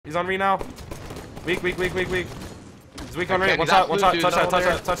He's on re now. Weak. He's weak on re. One shot. Touch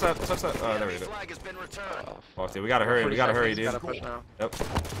that. Oh, there we go. Oh, dude, we gotta hurry. Dude. Yep.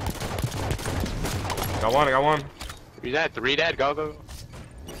 Got one. 3 dead. Go.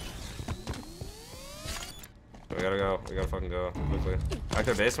 We gotta go. We gotta fucking go quickly. Back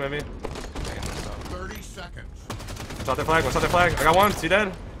to base, maybe? 30 seconds. Watch out their flag. I got one. Is he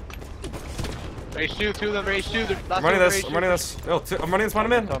dead? Race 2, 2 of them, race 2. I'm running this. Yo, I'm running this. Spawn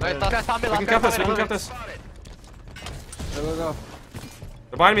him in. We can cap this. Go.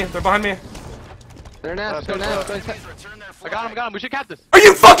 They're behind me. They're nest. I got him. We should cap this. Are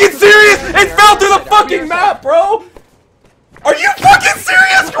you fucking serious? It fell through the fucking map, bro! Are you fucking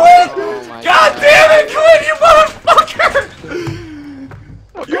serious, Quinn? Oh God damn it, Quinn, you motherfucker!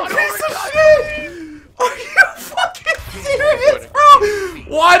 You piece of shit! Are you fucking serious, bro?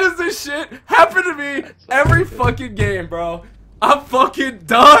 Why does this shit happen to me every fucking game, bro? I'm fucking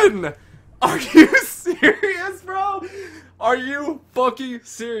done! Are you serious, bro? Are you fucking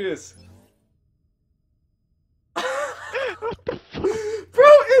serious? Bro,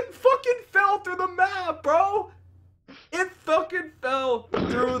 it fucking fell through the map, bro! It fucking fell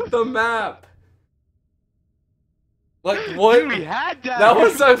through the map! Like, what? Dude, we had that! That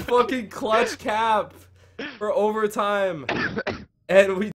was a fucking clutch cap for overtime. And we